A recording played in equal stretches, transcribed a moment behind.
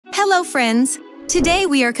Hello friends! Today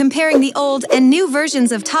we are comparing the old and new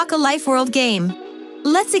versions of Toca Life World game.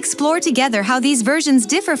 Let's explore together how these versions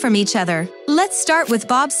differ from each other. Let's start with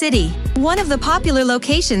Bob City, one of the popular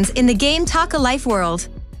locations in the game Toca Life World.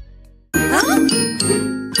 Huh?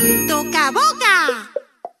 Toca Boca!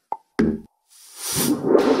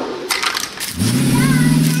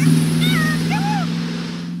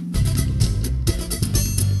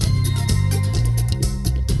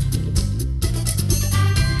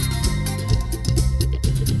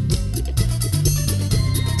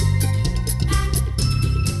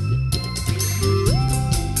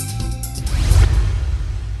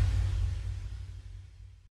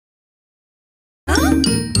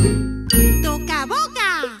 Toca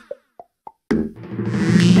Boca!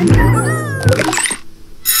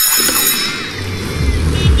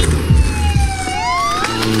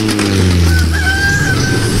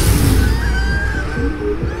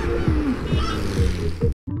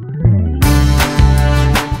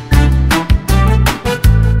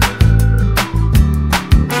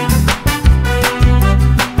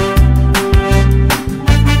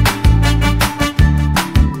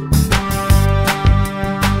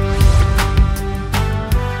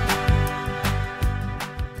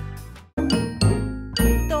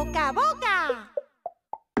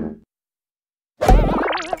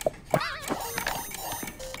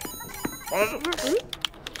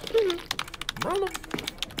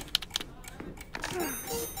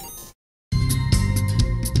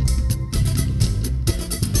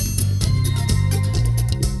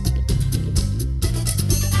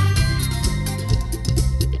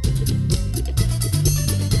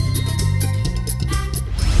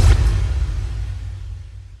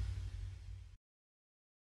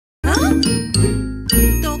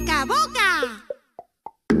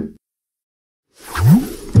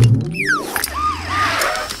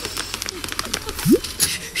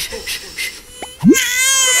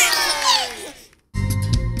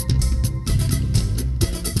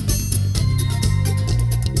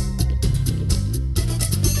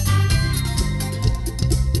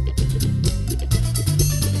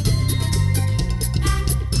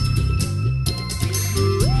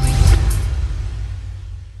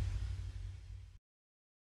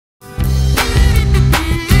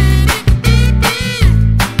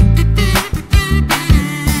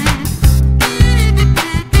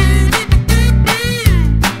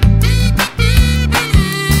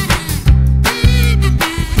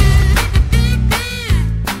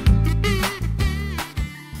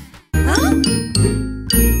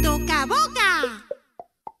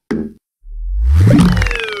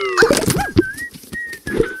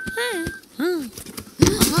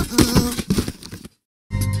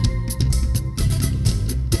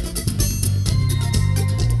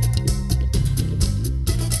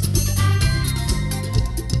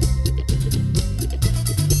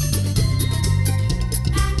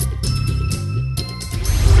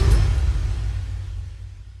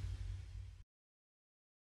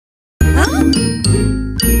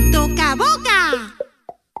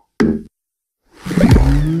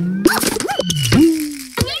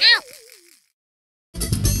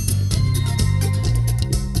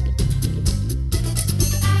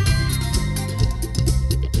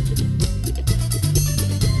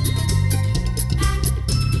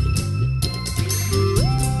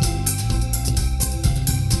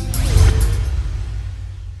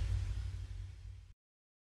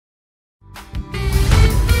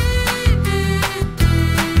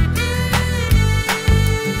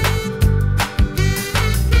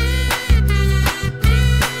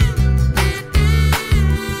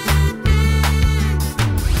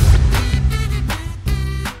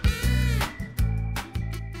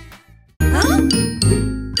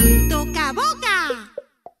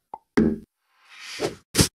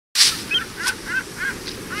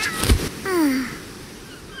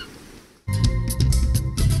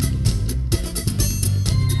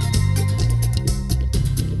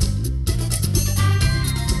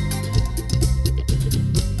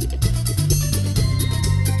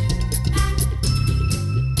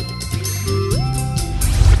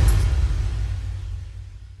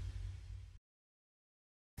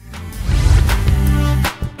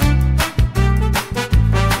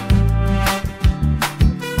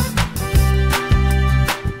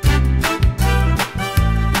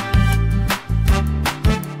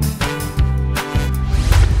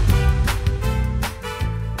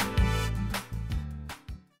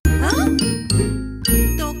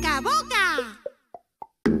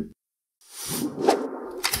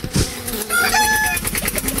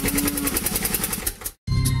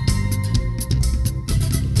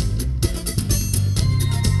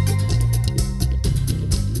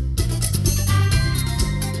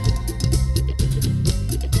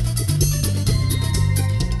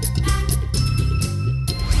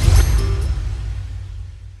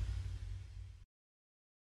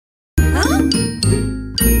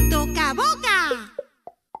 Toca Boca.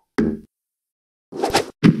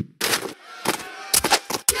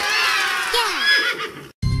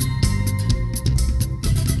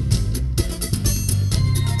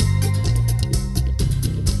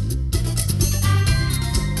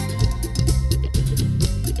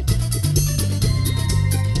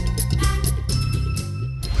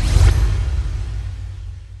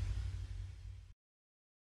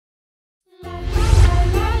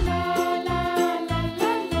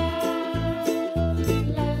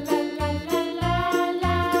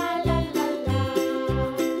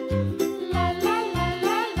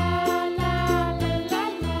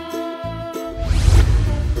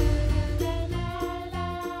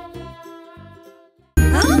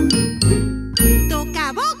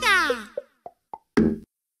 Toca Boca.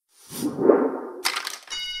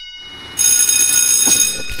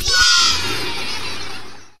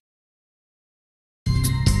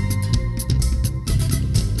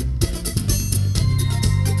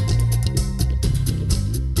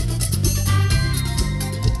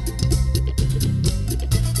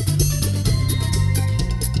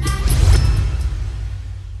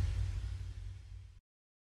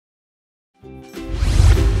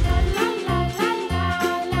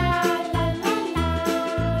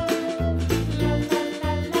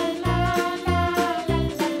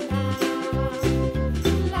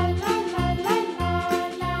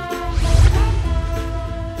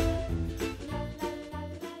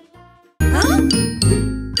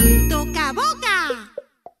 Toca Boca.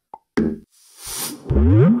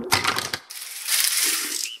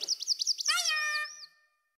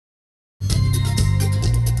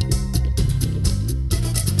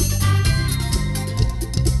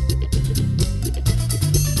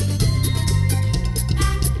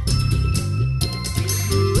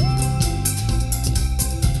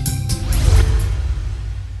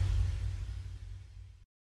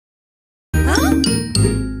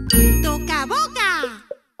 Toca Boca.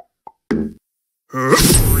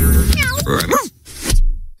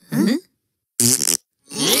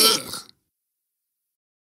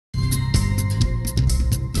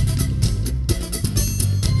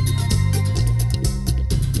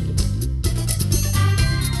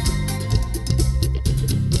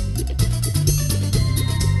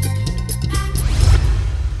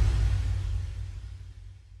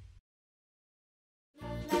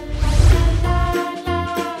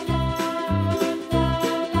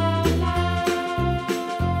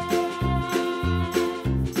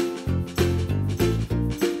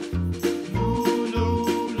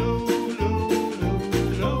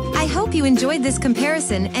 I hope you enjoyed this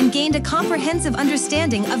comparison and gained a comprehensive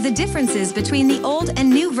understanding of the differences between the old and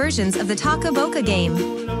new versions of the Toca Boca game.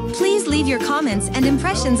 Please leave your comments and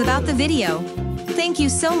impressions about the video. Thank you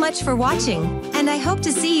so much for watching, and I hope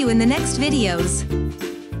to see you in the next videos.